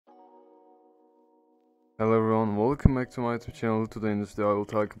Hello everyone, welcome back to my YouTube channel. Today in this video I will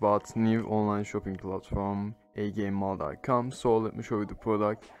talk about new online shopping platform agamemall.com. So let me show you the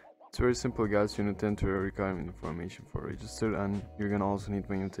product. It's very simple guys. You need to enter your requirement information for register, and you're gonna also need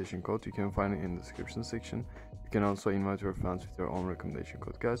my invitation code. You can find it in the description section. You can also invite your friends with your own recommendation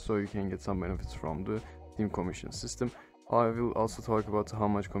code guys, so you can get some benefits from the team commission system. I will also talk about how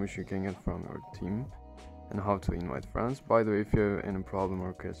much commission you can get from your team and how to invite friends. By the way, if you have any problem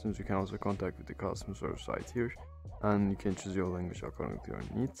or questions, you can also contact with the customer service site here, and you can choose your language according to your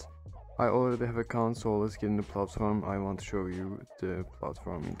needs. I already have an account, so let's get in the platform. I want to show you the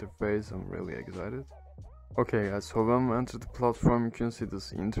platform interface. I'm really excited. Okay guys, so when we enter the platform, you can see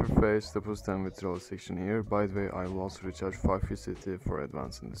this interface, deposit and withdrawal section here. By the way, I will also recharge 5 USDT for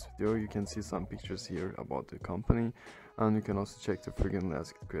advance in this video. You can see some pictures here about the company, and you can also check the frequently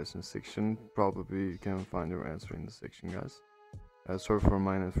asked questions section. Probably you can find your answer in the section guys. Sorry for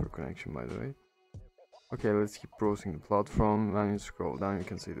my network connection by the way. Okay, let's keep browsing the platform. When you scroll down, you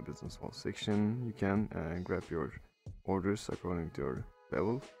can see the business all section. You can grab your orders according to your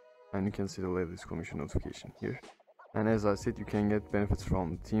level, and you can see the latest commission notification here. And as I said, you can get benefits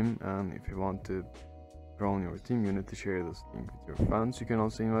from the team, and if you want to grow your team, you need to share this link with your friends. You can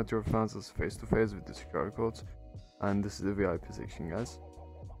also invite your friends as face-to-face with the QR codes, and this is the VIP section guys.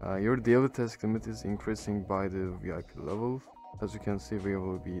 Your daily task limit is increasing by the VIP level. As you can see, we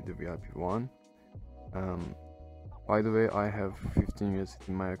will be the VIP 1. By the way, I have 15 USDT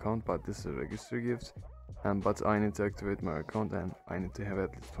in my account, but this is a register gift. But I need to activate my account, and I need to have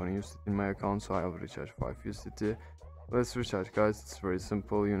at least 20 USDT in my account, so I will recharge 5 USDT. Let's recharge guys. It's very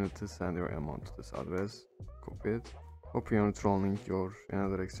simple. You need to send your amount to this address, copy it, open your Tron link, your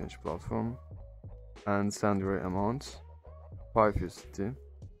another exchange platform, and send your amount 5 USDT,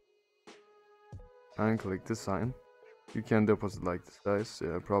 and click the sign. You can deposit like this guys.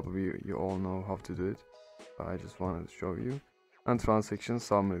 Probably you all know how to do it, but I just wanted to show you. And transaction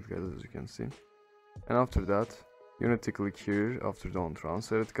submit guys, as you can see. And after that, you need to click here after don't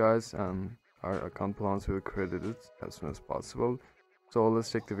transfer it guys, and our account balance will credit it as soon as possible. So let's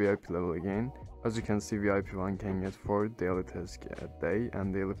check the VIP level again. As you can see, VIP 1 can get 4 daily tasks a day,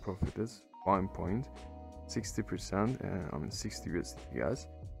 and daily profit is 1.60%, I mean 60 USDT guys.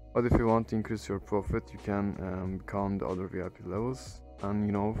 But if you want to increase your profit, you can become the other VIP levels, and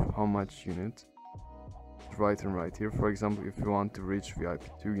you know how much you need. Right here. For example, if you want to reach VIP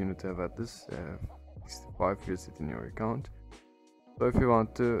 2, you need to have at least 65 USDT in your account. So if you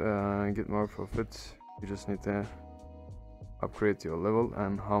want to get more profit, you just need to upgrade your level,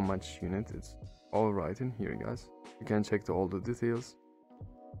 and how much you need, it's all right in here guys. You can check all the details,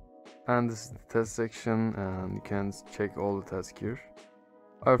 and this is the test section, and you can check all the tasks here.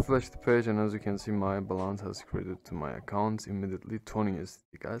 I refresh the page, and as you can see, my balance has credited to my account immediately 20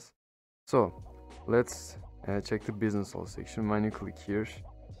 USDT guys. So let's check the business all section. When you click here,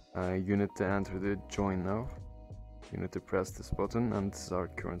 you need to enter the join now. You need to press this button, and this is our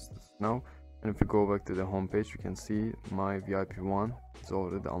current status now. And if you go back to the home page, you can see my VIP 1 is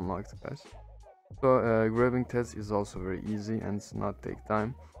already unlocked guys. So grabbing test is also very easy, and it's not take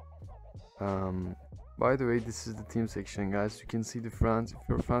time. By the way, this is the team section guys. You can see the friends. If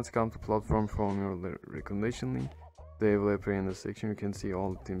your friends come to platform from your recommendation link, they will appear in the section. You can see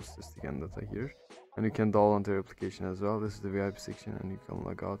all the team statistic and data here, and you can download their application as well. This is the VIP section, and you can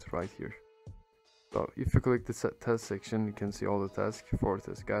log out right here. So if you click the test section, you can see all the tasks, 4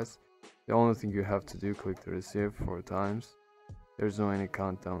 tasks guys. The only thing you have to do, click the receive 4 times. There's no any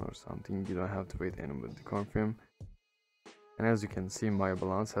countdown or something. You don't have to wait anybody to confirm. And as you can see, my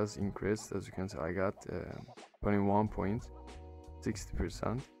balance has increased. As you can see, I got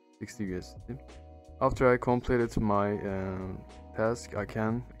 21.60%, 60 USDT. After I completed my task, I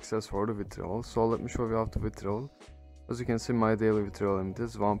can access for the withdrawal. So let me show you how to withdraw. As you can see, my daily withdrawal limit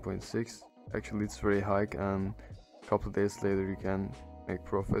is 1.6. Actually, it's very high, and a couple of days later you can make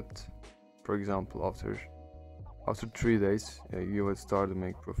profit. For example, after 3 days, you will start to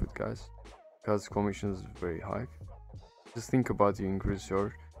make profit guys, because commission is very high. Just think about you increase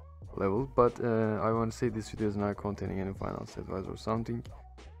your level. But I want to say this video is not containing any finance advice or something.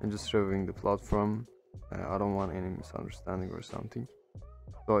 I'm just reviewing the platform. I don't want any misunderstanding or something.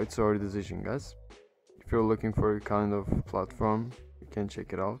 So it's our decision guys. If you're looking for a kind of platform, you can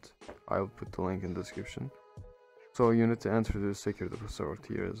check it out. I'll put the link in the description. So you need to enter the security password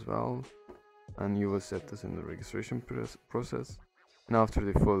here as well, and you will set this in the registration process. And after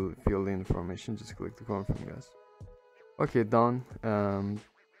they fill the information, just click the confirm guys. Okay, done.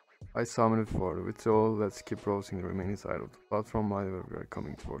 I submitted for the withdrawal. Let's keep browsing the remaining side of the platform. By the way, we are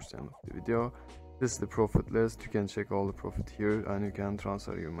coming towards the end of the video. This is the profit list. You can check all the profit here, and you can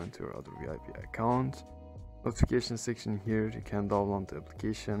transfer your money to your other VIP account. notification section here, you can download the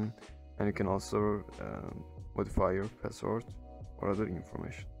application and you can also modify your password or other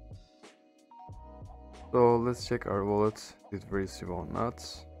information. So let's check our wallet, did we receive or not.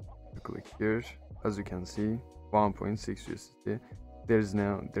 We click here, as you can see 1.6 USDT.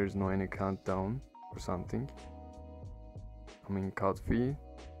 There's no any countdown or something. I mean card fee.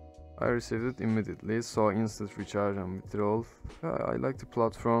 I received it immediately, so instant recharge and withdrawal. I like the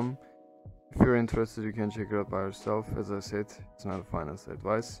platform. If you're interested, you can check it out by yourself. As I said, it's not a finance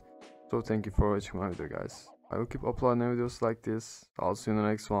advice. So thank you for watching my video, guys. I will keep uploading videos like this. I'll see you in the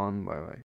next one. Bye bye.